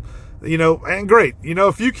nowadays. And, you know, and great. You know,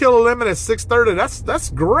 if you kill a limit at 6:30, that's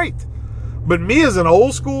great. But me as an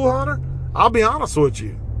old school hunter, I'll be honest with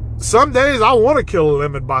you. Some days I want to kill a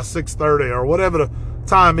limit by 6:30 or whatever the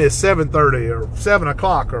time is, 7:30 or 7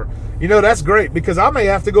 o'clock, or, you know, that's great because I may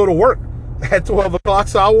have to go to work at 12 o'clock.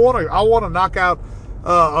 So I want to knock out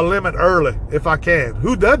a limit early if I can.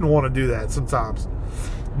 Who doesn't want to do that sometimes?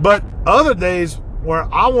 But other days where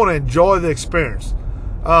I want to enjoy the experience,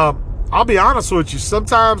 I'll be honest with you.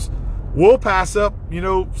 Sometimes we'll pass up, you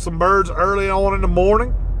know, some birds early on in the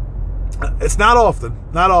morning. It's not often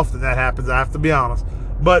that happens, I have to be honest.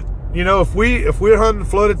 But, you know, if we're hunting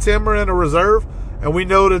flooded timber in a reserve and we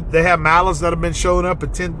know that they have mallards that have been showing up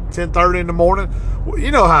at 10:30 in the morning, well,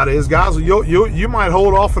 you know how it is, guys. You might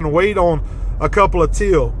hold off and wait on a couple of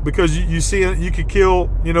teal because you see you could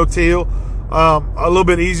kill, you know, teal a little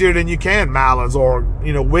bit easier than you can mallards or,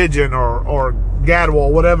 you know, widgeon or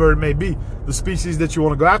gadwall, whatever it may be, the species that you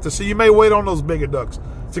want to go after. So you may wait on those bigger ducks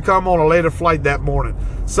to come on a later flight that morning.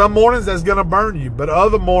 Some mornings that's gonna burn you, but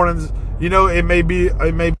other mornings, you know, it may be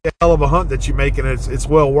a hell of a hunt that you make, and it's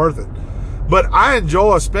well worth it. But I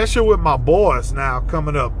enjoy, especially with my boys now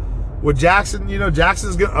coming up. With Jackson, you know,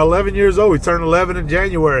 Jackson's 11 years old. He turned 11 in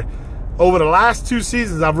January. Over the last 2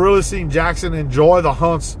 seasons, I've really seen Jackson enjoy the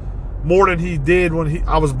hunts more than he did when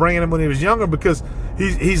I was bringing him when he was younger, because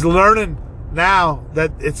he's learning now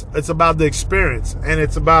that it's about the experience, and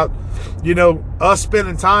it's about, you know, us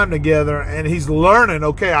spending time together, and he's learning,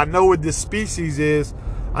 okay, I know what this species is.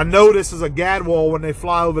 I know this is a gadwall when they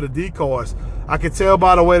fly over the decoys. I can tell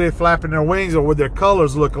by the way they're flapping their wings or what their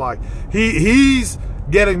colors look like. He's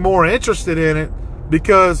getting more interested in it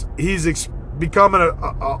because he's becoming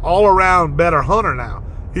a all-around better hunter now.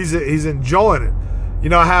 He's enjoying it. You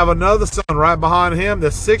know, I have another son right behind him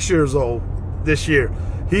that's 6 years old this year.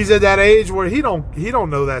 He's at that age where he don't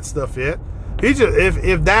know that stuff yet. He just,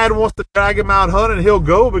 if dad wants to drag him out hunting, he'll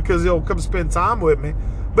go because he'll come spend time with me.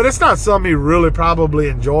 But it's not something he really probably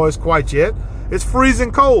enjoys quite yet. It's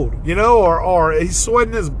freezing cold, you know, or he's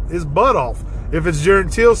sweating his butt off if it's during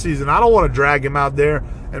teal season. I don't want to drag him out there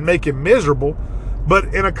and make him miserable.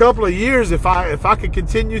 But in a couple of years, if I could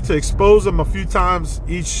continue to expose him a few times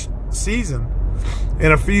each season,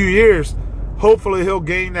 in a few years, hopefully he'll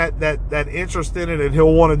gain that interest in it, and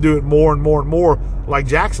he'll want to do it more and more and more like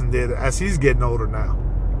Jackson did as he's getting older now.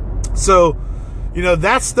 So, you know,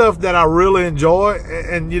 that's stuff that I really enjoy,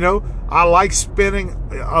 and you know, I like spending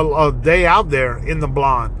a day out there in the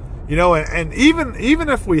blind, you know, and even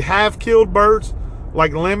if we have killed birds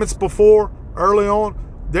like limits before early on,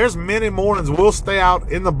 there's many mornings we'll stay out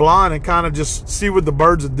in the blind and kind of just see what the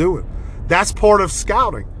birds are doing. That's part of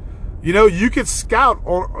scouting. You know, you could scout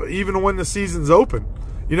even when the season's open.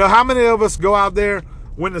 You know, how many of us go out there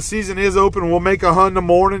when the season is open? We'll make a hunt in the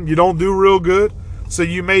morning. You don't do real good, so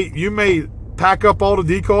you may pack up all the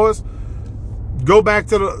decoys, go back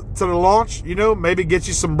to the launch. You know, maybe get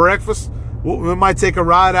you some breakfast. We might take a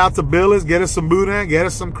ride out to Billy's, get us some boudin, get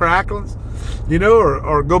us some cracklings, you know,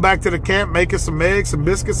 or go back to the camp, make us some eggs, some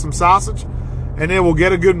biscuits, some sausage, and then we'll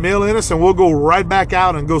get a good meal in us, and we'll go right back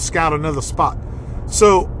out and go scout another spot.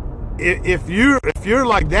 So if you're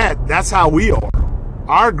like that, that's how we are.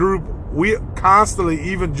 our group, we constantly,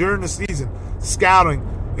 even during the season, scouting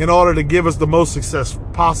in order to give us the most success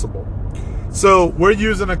possible. So we're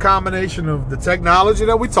using a combination of the technology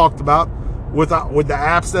that we talked about with the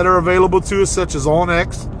apps that are available to us, such as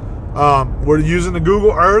OnX. We're using the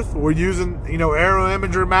Google Earth. We're using, aerial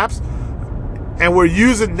imagery maps. And we're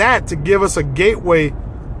using that to give us a gateway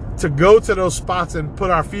to go to those spots and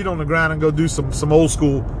put our feet on the ground and go do some old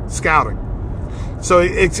school scouting. So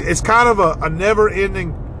it's kind of a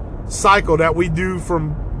never-ending cycle that we do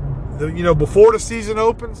from before the season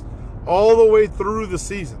opens all the way through the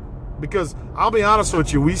season. Because I'll be honest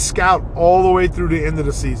with you, we scout all the way through the end of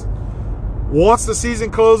the season. Once the season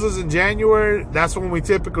closes in January, that's when we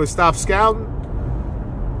typically stop scouting.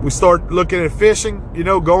 We start looking at fishing,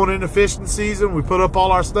 going into fishing season. We put up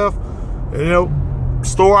all our stuff,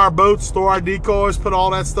 store our boats, store our decoys, put all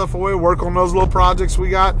that stuff away, work on those little projects we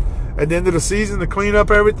got at the end of the season to clean up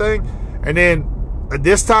everything. And then at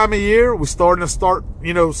this time of year, we're starting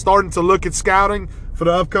to look at scouting for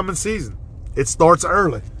the upcoming season. It starts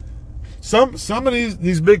early. Some of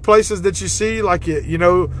these big places that you see, like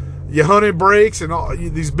your hunting breaks and all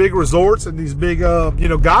these big resorts and these big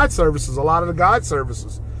guide services, a lot of the guide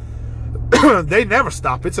services, they never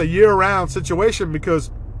stop. It's a year-round situation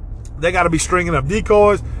because they got to be stringing up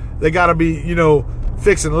decoys, they got to be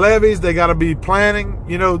fixing levees, they got to be planning,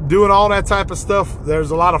 doing all that type of stuff.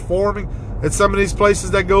 There's a lot of forming at some of these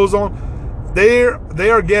places that goes on. They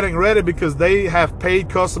are getting ready because they have paid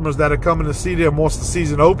customers that are coming to see them once the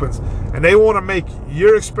season opens, and they want to make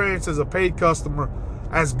your experience as a paid customer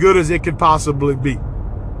as good as it could possibly be.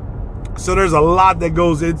 So there's a lot that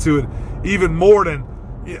goes into it, even more than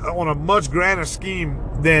on a much grander scheme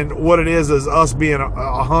than what it is as us being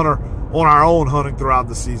a hunter on our own hunting throughout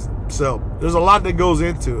the season. So there's a lot that goes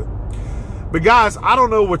into it. But guys, I don't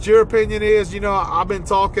know what your opinion is. I've been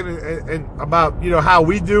talking and about how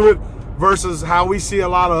we do it versus how we see a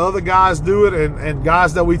lot of other guys do it and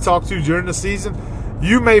guys that we talk to during the season.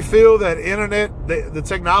 You may feel that internet, the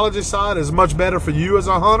technology side is much better for you as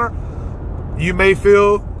a hunter. You may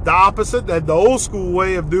feel the opposite, that the old school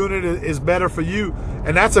way of doing it is better for you.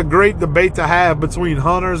 And that's a great debate to have between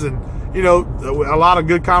hunters, and a lot of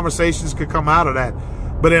good conversations could come out of that.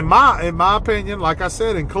 But in my opinion, like I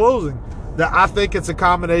said in closing, that I think it's a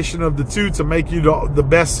combination of the two to make you the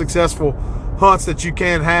best successful hunts that you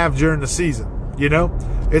can have during the season.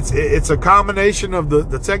 It's a combination of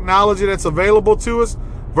the technology that's available to us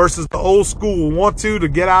versus the old school want to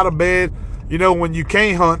get out of bed, when you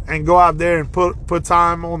can't hunt, and go out there and put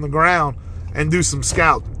time on the ground and do some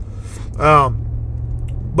scouting.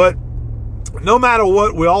 But no matter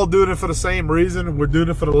what, we're all doing it for the same reason. We're doing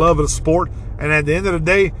it for the love of the sport. And at the end of the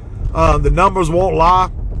day, the numbers won't lie.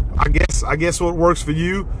 I guess what works for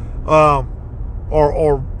you,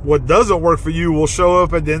 or what doesn't work for you, will show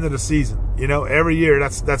up at the end of the season. Every year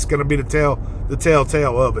that's going to be the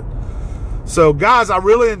telltale of it. So guys, I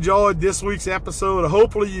really enjoyed this week's episode.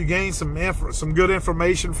 Hopefully you gained some good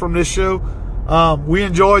information from this show. We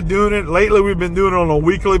enjoyed doing it. Lately we've been doing it on a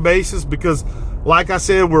weekly basis because, like I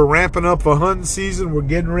said, we're ramping up for hunting season. We're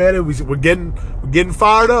getting ready. We're getting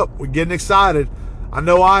fired up. We're getting excited. I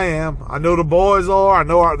know I am. I know the boys are. I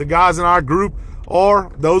know the guys in our group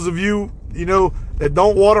are. Those of you, that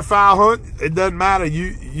don't waterfowl hunt, it doesn't matter.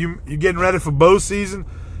 You're getting ready for bow season.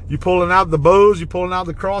 You're pulling out the bows. You're pulling out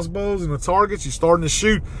the crossbows and the targets. You're starting to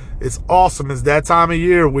shoot. It's awesome. It's that time of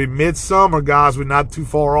year. We're midsummer, guys. We're not too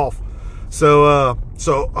far off. So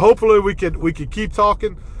hopefully we could keep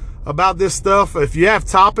talking about this stuff. If you have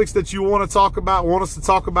topics that you want us to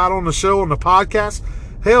talk about on the show, on the podcast,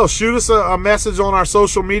 hell, shoot us a message on our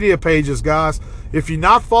social media pages, guys. If you're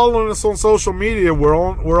not following us on social media, we're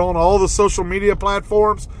on all the social media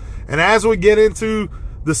platforms. And as we get into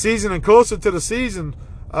the season and closer to the season,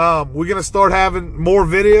 we're going to start having more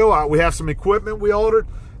video. We have some equipment we ordered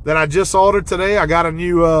that I just ordered today. I got a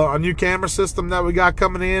new camera system that we got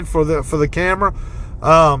coming in for the camera.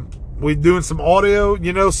 We're doing some audio,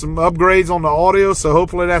 some upgrades on the audio. So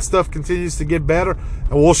hopefully that stuff continues to get better,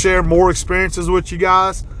 and we'll share more experiences with you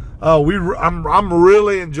guys. I'm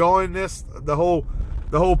really enjoying this, the whole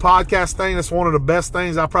podcast thing. It's one of the best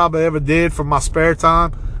things I probably ever did for my spare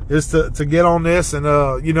time, is to get on this and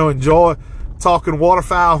enjoy talking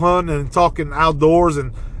waterfowl hunting and talking outdoors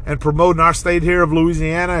and promoting our state here of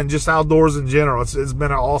Louisiana and just outdoors in general. It's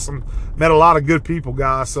been awesome. Met a lot of good people,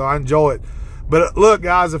 guys, so I enjoy it. But look,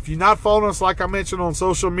 guys, if you're not following us, like I mentioned, on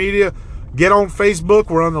social media, get on Facebook.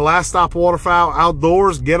 We're on the Last Stop Waterfowl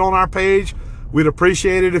Outdoors. Get on our page. We'd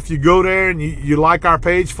appreciate it if you go there and you like our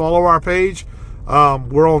page, follow our page.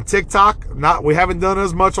 We're on TikTok. We haven't done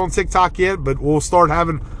as much on TikTok yet, but we'll start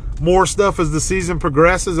having more stuff as the season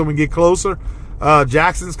progresses and we get closer.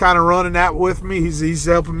 Jackson's kind of running that with me. He's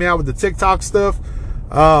helping me out with the TikTok stuff.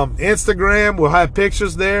 Instagram, we'll have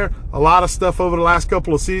pictures there. A lot of stuff over the last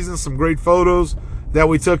couple of seasons. Some great photos that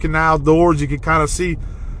we took in the outdoors. You can kind of see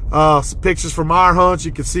pictures from our hunts.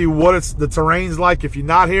 You can see what the terrain's like. If you're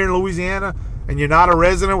not here in Louisiana and you're not a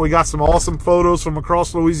resident, we got some awesome photos from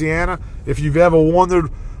across Louisiana. If you've ever wondered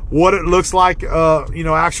what it looks like,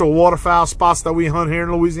 actual waterfowl spots that we hunt here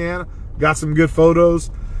in Louisiana, got some good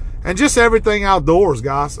photos. And just everything outdoors,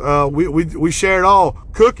 guys. We share it all.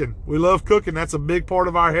 Cooking. We love cooking. That's a big part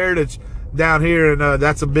of our heritage down here, and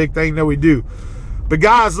that's a big thing that we do. But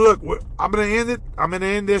guys, look, I'm going to end it. I'm going to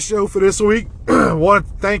end this show for this week. I want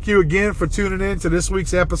to thank you again for tuning in to this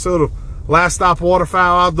week's episode of Last Stop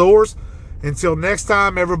Waterfowl Outdoors. Until next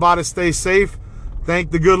time, everybody stay safe.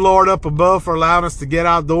 Thank the good Lord up above for allowing us to get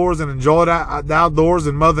outdoors and enjoy the outdoors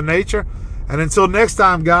and Mother Nature. And until next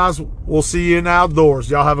time, guys, we'll see you in the outdoors.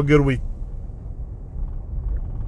 Y'all have a good week.